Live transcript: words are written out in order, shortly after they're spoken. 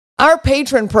Our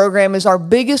patron program is our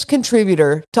biggest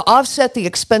contributor to offset the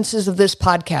expenses of this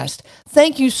podcast.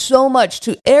 Thank you so much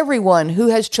to everyone who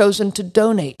has chosen to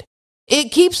donate.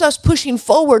 It keeps us pushing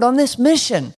forward on this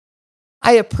mission.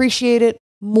 I appreciate it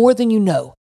more than you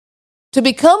know. To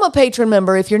become a patron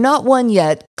member, if you're not one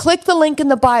yet, click the link in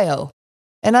the bio,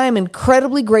 and I am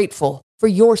incredibly grateful for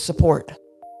your support.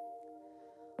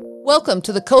 Welcome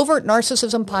to the Covert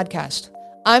Narcissism Podcast.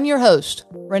 I'm your host,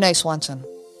 Renee Swanson.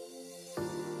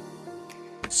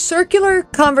 Circular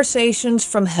conversations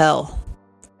from hell.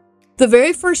 The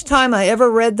very first time I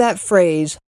ever read that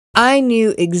phrase, I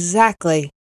knew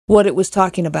exactly what it was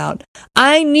talking about.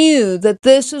 I knew that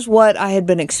this is what I had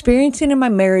been experiencing in my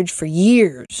marriage for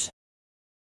years.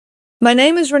 My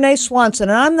name is Renee Swanson,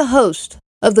 and I'm the host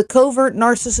of the Covert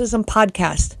Narcissism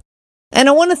Podcast. And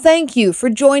I want to thank you for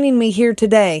joining me here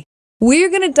today. We're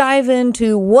going to dive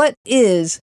into what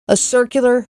is a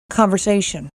circular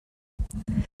conversation.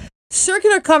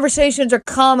 Circular conversations are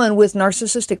common with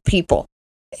narcissistic people.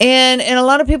 And a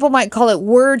lot of people might call it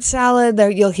word salad.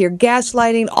 You'll hear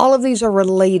gaslighting. All of these are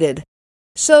related.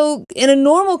 So in a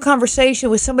normal conversation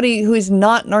with somebody who is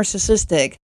not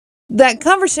narcissistic, that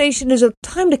conversation is a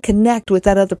time to connect with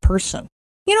that other person.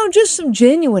 You know, just some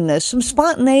genuineness, some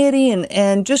spontaneity,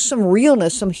 and just some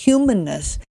realness, some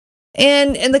humanness.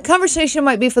 And the conversation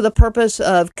might be for the purpose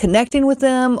of connecting with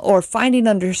them or finding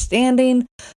understanding,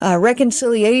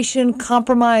 reconciliation,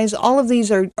 compromise. All of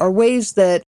these are ways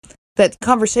that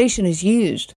conversation is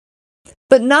used,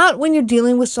 but not when you're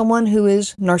dealing with someone who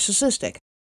is narcissistic.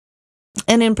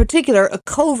 And in particular, a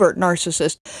covert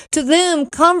narcissist. To them,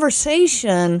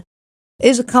 conversation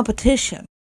is a competition.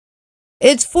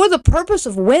 It's for the purpose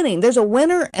of winning. There's a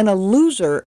winner and a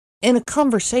loser in a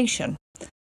conversation.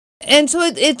 And so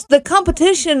it's the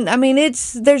competition. I mean,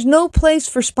 there's no place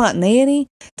for spontaneity.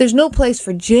 There's no place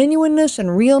for genuineness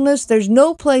and realness. There's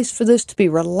no place for this to be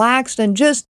relaxed and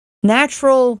just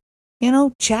natural,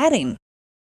 chatting.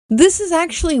 This is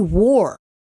actually war.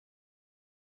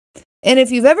 And if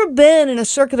you've ever been in a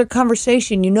circular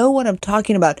conversation, you know what I'm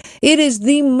talking about. It is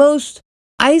the most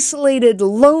isolated,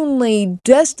 lonely,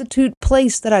 destitute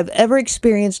place that I've ever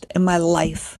experienced in my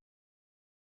life.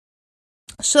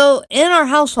 So in our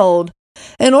household,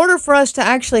 in order for us to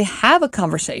actually have a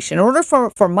conversation, in order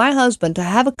for my husband to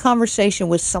have a conversation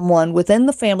with someone within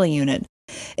the family unit,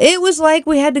 it was like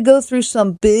we had to go through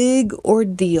some big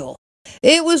ordeal.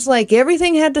 It was like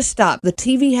everything had to stop. The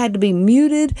TV had to be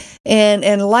muted and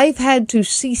life had to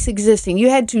cease existing. You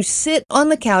had to sit on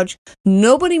the couch.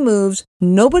 Nobody moves.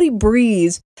 Nobody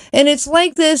breathes. And it's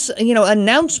like this,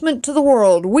 announcement to the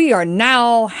world. We are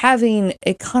now having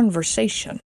a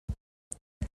conversation.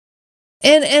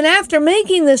 And after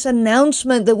making this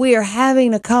announcement that we are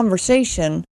having a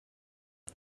conversation,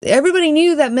 everybody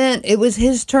knew that meant it was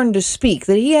his turn to speak,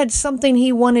 that he had something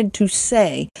he wanted to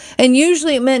say. And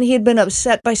usually it meant he had been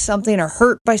upset by something or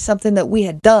hurt by something that we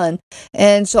had done.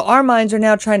 And so our minds are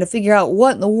now trying to figure out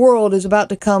what in the world is about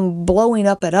to come blowing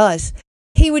up at us.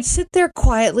 He would sit there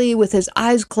quietly with his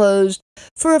eyes closed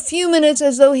for a few minutes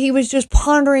as though he was just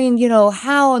pondering,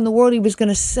 how in the world he was going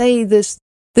to say this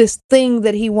thing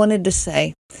that he wanted to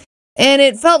say. And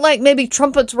it felt like maybe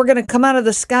trumpets were going to come out of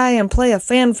the sky and play a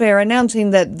fanfare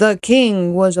announcing that the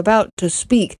king was about to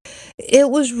speak. It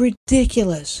was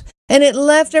ridiculous. And it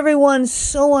left everyone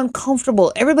so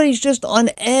uncomfortable. Everybody's just on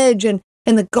edge and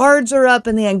the guards are up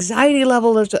and the anxiety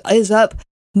level is up.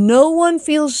 No one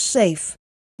feels safe.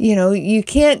 You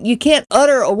can't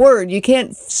utter a word. You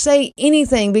can't say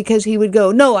anything because he would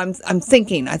go, no, I'm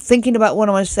thinking about what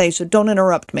I want to say, so don't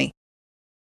interrupt me.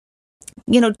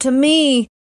 To me,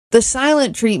 the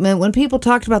silent treatment, when people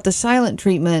talked about the silent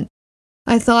treatment,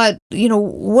 I thought,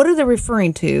 what are they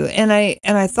referring to? And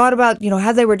I thought about,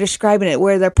 how they were describing it,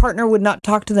 where their partner would not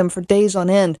talk to them for days on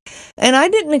end. And I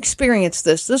didn't experience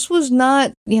this. This was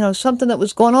not, something that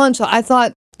was going on. So I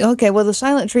thought, okay, well, the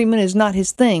silent treatment is not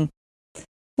his thing.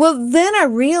 Well, then I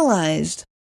realized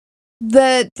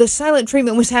that the silent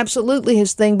treatment was absolutely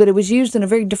his thing, but it was used in a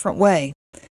very different way.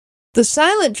 The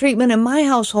silent treatment in my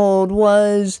household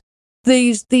was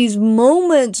these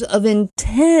moments of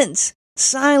intense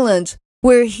silence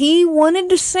where he wanted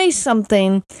to say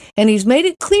something and he's made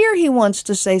it clear he wants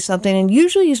to say something, and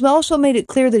usually he's also made it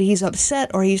clear that he's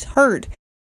upset or he's hurt,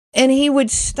 and he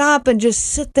would stop and just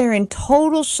sit there in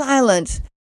total silence,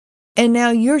 and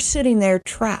now you're sitting there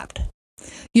trapped.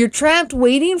 You're trapped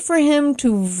waiting for him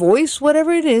to voice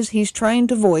whatever it is he's trying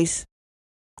to voice.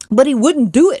 But he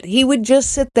wouldn't do it. He would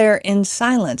just sit there in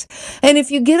silence. And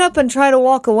if you get up and try to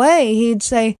walk away, he'd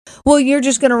say, well, you're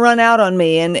just going to run out on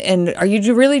me. And are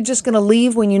you really just going to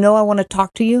leave when you know I want to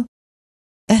talk to you?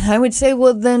 And I would say,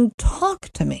 well, then talk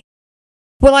to me.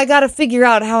 Well, I got to figure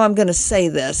out how I'm going to say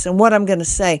this and what I'm going to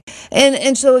say.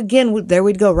 And so again, there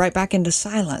we'd go right back into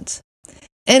silence.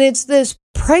 And it's this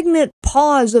pregnant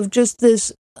pause of just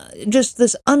this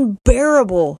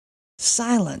unbearable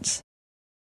silence.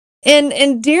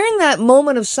 And during that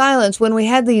moment of silence, when we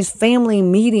had these family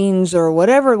meetings or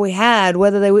whatever we had,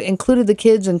 whether they included the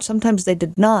kids and sometimes they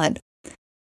did not,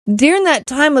 during that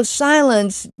time of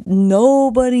silence,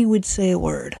 nobody would say a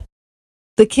word.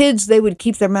 The kids, they would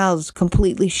keep their mouths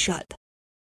completely shut.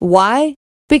 Why?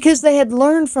 Because they had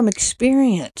learned from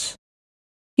experience.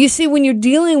 You see, when you're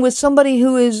dealing with somebody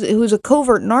who is a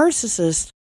covert narcissist,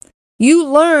 you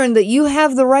learn that you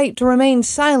have the right to remain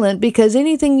silent because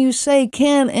anything you say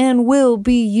can and will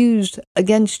be used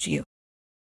against you.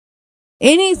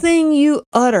 Anything you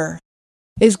utter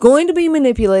is going to be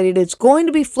manipulated, it's going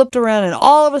to be flipped around, and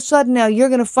all of a sudden now you're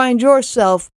going to find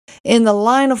yourself in the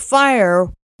line of fire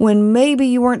when maybe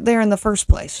you weren't there in the first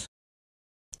place.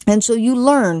 And so you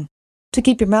learn to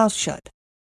keep your mouth shut.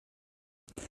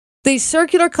 These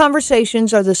circular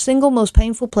conversations are the single most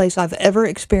painful place I've ever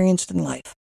experienced in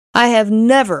life. I have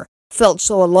never felt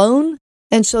so alone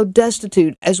and so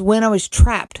destitute as when I was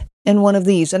trapped in one of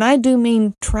these. And I do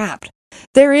mean trapped.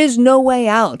 There is no way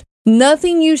out.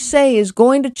 Nothing you say is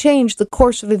going to change the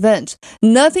course of events.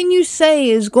 Nothing you say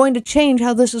is going to change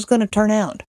how this is going to turn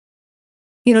out.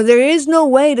 You know, there is no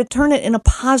way to turn it in a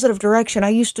positive direction. I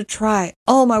used to try.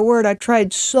 Oh, my word, I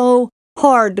tried so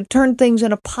hard to turn things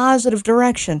in a positive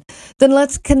direction. Then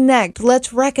let's connect.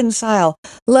 Let's reconcile.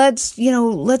 Let's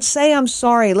say I'm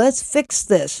sorry. Let's fix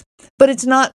this. But it's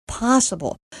not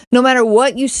possible. No matter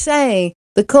what you say,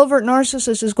 the covert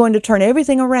narcissist is going to turn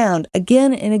everything around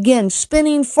again and again,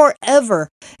 spinning forever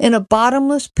in a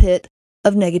bottomless pit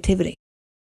of negativity.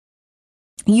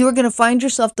 You are going to find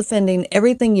yourself defending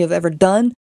everything you've ever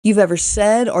done, you've ever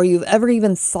said, or you've ever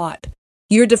even thought.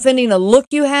 You're defending a look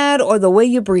you had or the way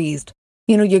you breathed.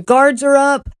 You know, your guards are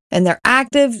up and they're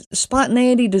active.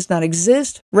 Spontaneity does not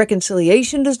exist.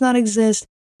 Reconciliation does not exist.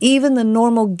 Even the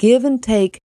normal give and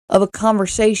take of a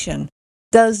conversation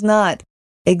does not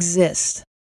exist.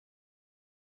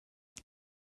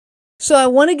 So I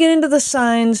want to get into the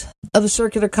signs of a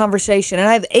circular conversation. And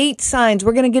I have 8 signs.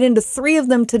 We're going to get into 3 of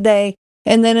them today.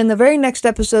 And then in the very next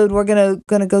episode, we're going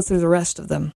to go through the rest of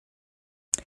them.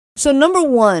 So number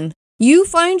 1, you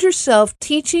find yourself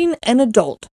teaching an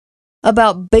adult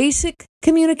about basic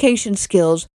communication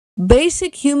skills,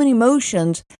 basic human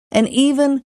emotions, and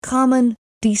even common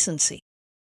decency.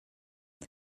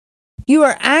 You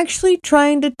are actually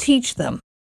trying to teach them,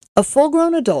 a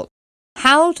full-grown adult,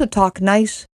 how to talk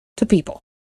nice to people.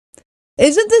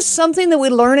 Isn't this something that we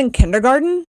learn in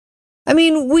kindergarten? I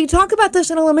mean, we talk about this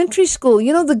in elementary school,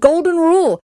 you know, the golden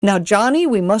rule. Now, Johnny,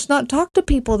 we must not talk to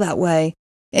people that way.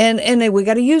 And we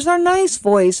got to use our nice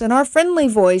voice and our friendly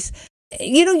voice.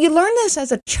 You know, you learn this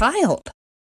as a child.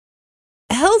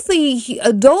 Healthy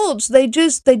adults, they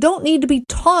don't need to be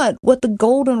taught what the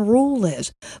golden rule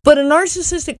is. But a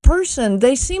narcissistic person,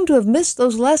 they seem to have missed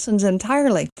those lessons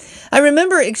entirely. I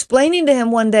remember explaining to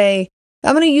him one day,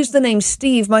 I'm going to use the name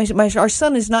Steve. Our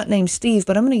son is not named Steve,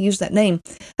 but I'm going to use that name.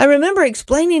 I remember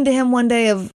explaining to him one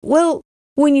day well,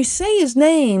 when you say his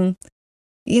name,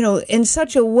 you know, in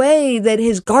such a way that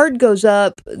his guard goes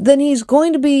up, then he's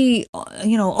going to be,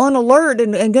 you know, on alert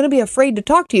and going to be afraid to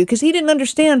talk to you because he didn't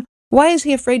understand, why is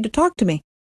he afraid to talk to me?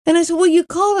 And I said, well, you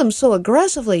call him so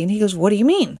aggressively. And he goes, what do you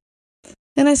mean?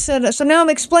 And I said, so now I'm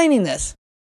explaining this.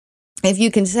 If you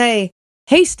can say,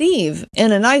 hey, Steve,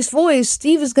 in a nice voice,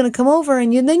 Steve is going to come over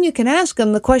and then you can ask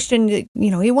him the question, you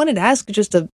know, he wanted to ask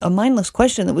just a mindless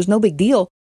question that was no big deal.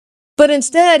 But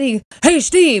instead, hey,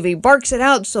 Steve, he barks it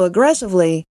out so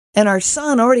aggressively, and our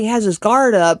son already has his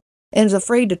guard up and is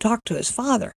afraid to talk to his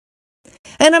father.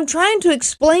 And I'm trying to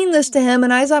explain this to him,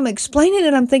 and as I'm explaining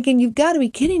it, I'm thinking, you've got to be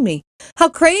kidding me. How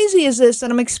crazy is this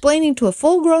that I'm explaining to a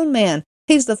full-grown man?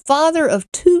 He's the father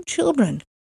of 2 children.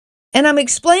 And I'm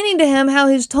explaining to him how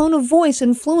his tone of voice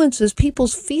influences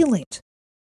people's feelings.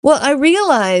 Well, I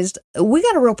realized we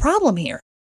got a real problem here.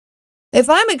 If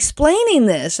I'm explaining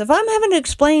this, if I'm having to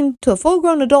explain to a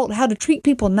full-grown adult how to treat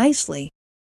people nicely,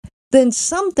 then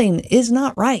something is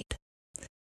not right.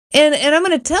 And I'm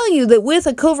going to tell you that with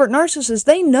a covert narcissist,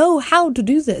 they know how to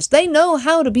do this. They know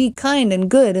how to be kind and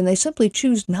good, and they simply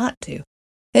choose not to.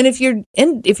 And if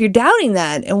you're doubting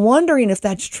that and wondering if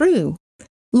that's true,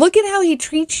 look at how he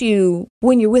treats you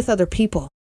when you're with other people.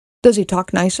 Does he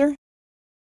talk nicer?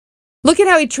 Look at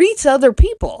how he treats other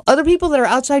people that are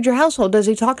outside your household. Does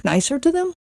he talk nicer to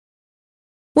them?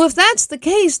 Well, if that's the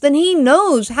case, then he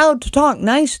knows how to talk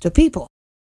nice to people.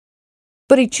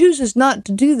 But he chooses not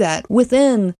to do that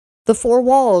within the 4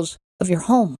 walls of your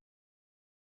home.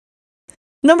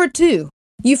 Number 2,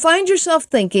 you find yourself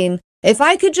thinking, if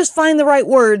I could just find the right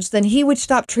words, then he would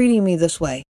stop treating me this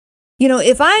way.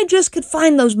 If I just could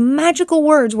find those magical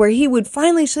words where he would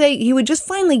finally say, he would just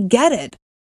finally get it,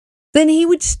 then he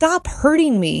would stop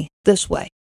hurting me this way.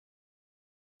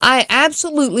 I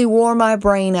absolutely wore my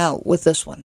brain out with this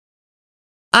one.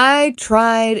 I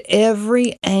tried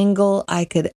every angle I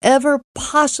could ever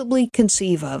possibly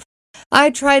conceive of. I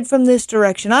tried from this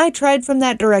direction. I tried from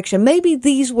that direction. Maybe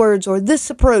these words or this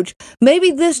approach,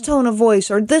 maybe this tone of voice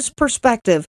or this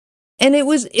perspective. And it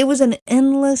was an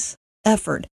endless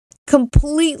effort,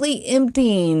 completely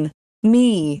emptying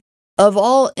me of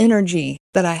all energy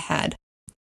that I had.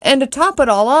 And to top it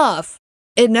all off,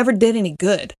 it never did any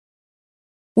good.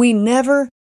 We never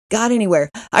got anywhere.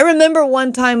 I remember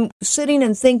one time sitting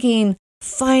and thinking,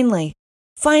 finally,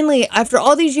 after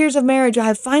all these years of marriage, I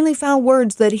have finally found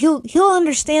words that he'll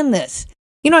understand this.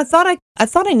 I thought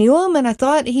I knew him, and I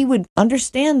thought he would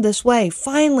understand this way.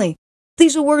 Finally,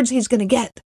 these are words he's going to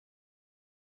get.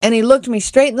 And he looked me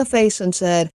straight in the face and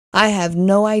said, I have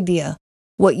no idea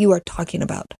what you are talking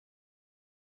about.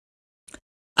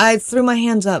 I threw my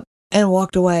hands up and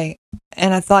walked away,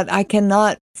 and I thought, I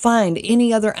cannot find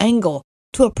any other angle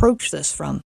to approach this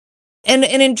from. And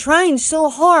in trying so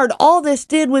hard, all this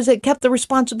did was it kept the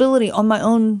responsibility on my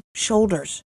own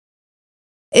shoulders.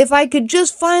 If I could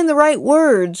just find the right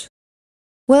words,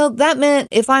 well, that meant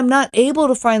if I'm not able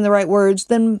to find the right words,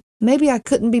 then maybe I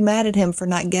couldn't be mad at him for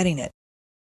not getting it.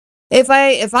 If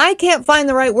I can't find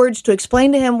the right words to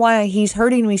explain to him why he's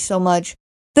hurting me so much,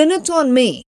 then it's on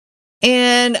me.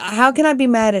 And how can I be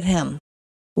mad at him?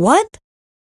 What?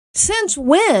 Since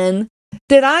when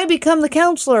did I become the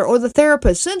counselor or the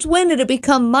therapist? Since when did it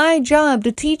become my job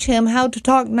to teach him how to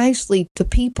talk nicely to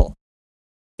people?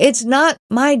 It's not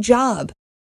my job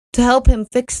to help him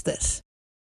fix this.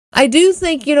 I do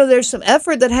think, there's some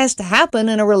effort that has to happen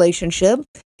in a relationship.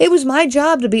 It was my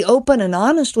job to be open and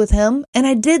honest with him, and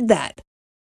I did that.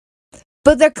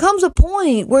 But there comes a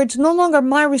point where it's no longer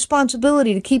my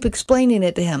responsibility to keep explaining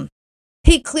it to him.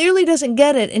 He clearly doesn't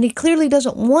get it, and he clearly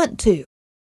doesn't want to.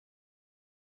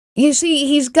 You see,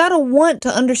 he's got to want to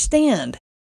understand.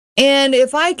 And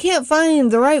if I can't find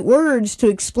the right words to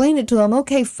explain it to him,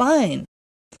 okay, fine.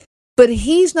 But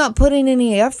he's not putting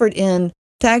any effort in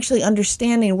to actually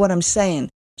understanding what I'm saying.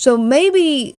 So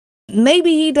maybe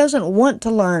he doesn't want to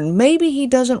learn. Maybe he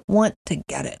doesn't want to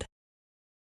get it.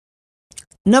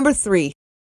 Number 3,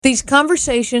 these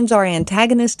conversations are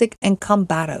antagonistic and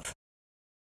combative.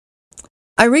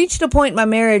 I reached a point in my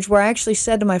marriage where I actually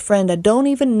said to my friend, I don't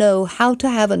even know how to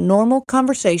have a normal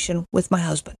conversation with my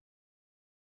husband.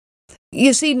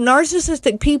 You see,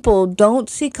 narcissistic people don't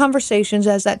see conversations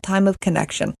as that time of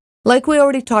connection. Like we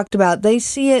already talked about, they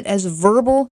see it as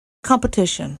verbal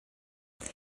competition.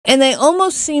 And they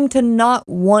almost seem to not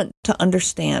want to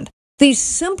understand. These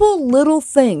simple little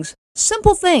things,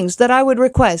 that I would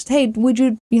request, hey, would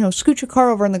you, scoot your car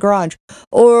over in the garage?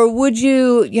 Or would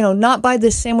you, not buy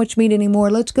this sandwich meat anymore?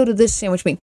 Let's go to this sandwich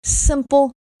meat.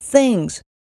 Simple things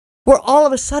were all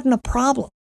of a sudden a problem.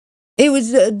 It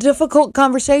was a difficult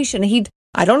conversation.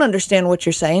 I don't understand what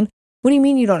you're saying. What do you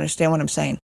mean you don't understand what I'm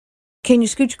saying? Can you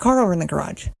scoot your car over in the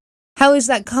garage? How is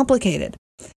that complicated?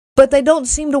 But they don't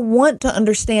seem to want to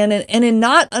understand it. And in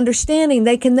not understanding,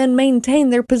 they can then maintain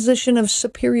their position of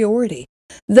superiority.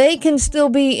 They can still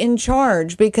be in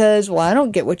charge because, I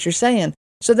don't get what you're saying.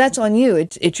 So that's on you.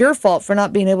 It's your fault for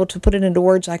not being able to put it into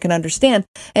words I can understand.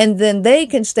 And then they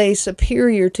can stay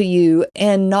superior to you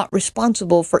and not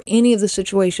responsible for any of the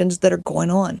situations that are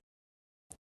going on.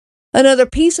 Another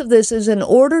piece of this is in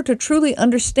order to truly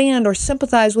understand or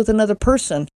sympathize with another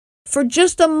person, for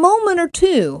just a moment or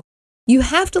two, you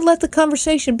have to let the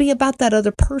conversation be about that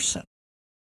other person.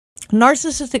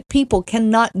 Narcissistic people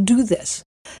cannot do this.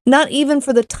 Not even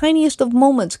for the tiniest of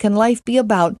moments can life be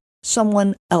about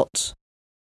someone else.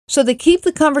 So they keep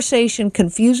the conversation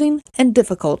confusing and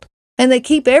difficult, and they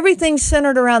keep everything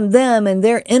centered around them and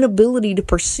their inability to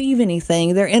perceive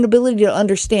anything, their inability to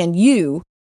understand you.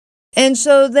 And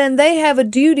so then they have a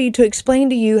duty to explain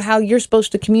to you how you're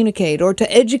supposed to communicate or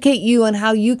to educate you on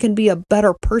how you can be a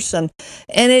better person.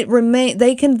 And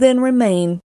they can then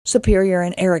remain superior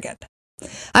and arrogant.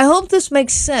 I hope this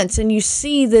makes sense and you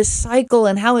see this cycle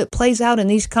and how it plays out in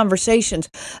these conversations.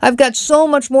 I've got so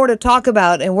much more to talk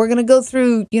about, and we're going to go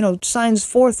through, signs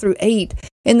 4 through 8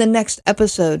 in the next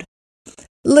episode.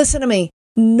 Listen to me.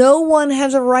 No one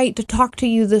has a right to talk to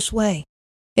you this way.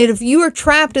 And if you are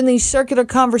trapped in these circular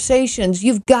conversations,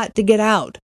 you've got to get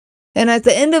out. And at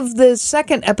the end of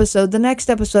the next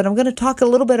episode, I'm going to talk a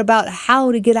little bit about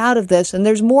how to get out of this. And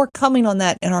there's more coming on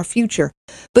that in our future.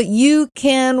 But you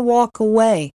can walk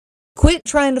away. Quit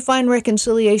trying to find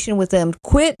reconciliation with them.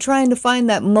 Quit trying to find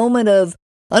that moment of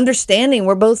understanding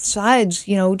where both sides,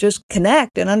 just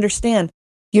connect and understand.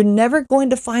 You're never going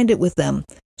to find it with them.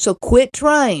 So quit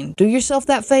trying. Do yourself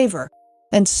that favor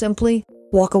and simply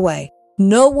walk away.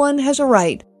 No one has a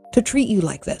right to treat you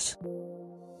like this.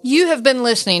 You have been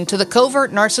listening to the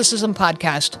Covert Narcissism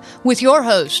Podcast with your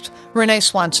host, Renee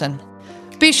Swanson.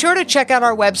 Be sure to check out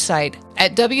our website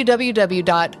at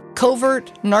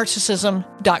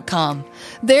www.covertnarcissism.com.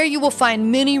 There you will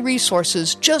find many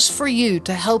resources just for you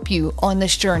to help you on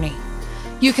this journey.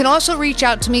 You can also reach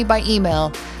out to me by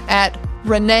email at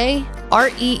Renee,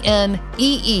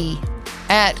 RENEE,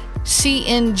 at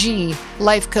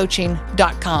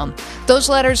cnglifecoaching.com. Those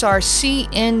letters are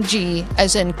CNG,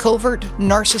 as in Covert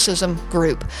Narcissism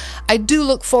Group. I do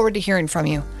look forward to hearing from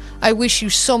you. I wish you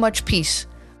so much peace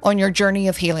on your journey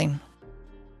of healing.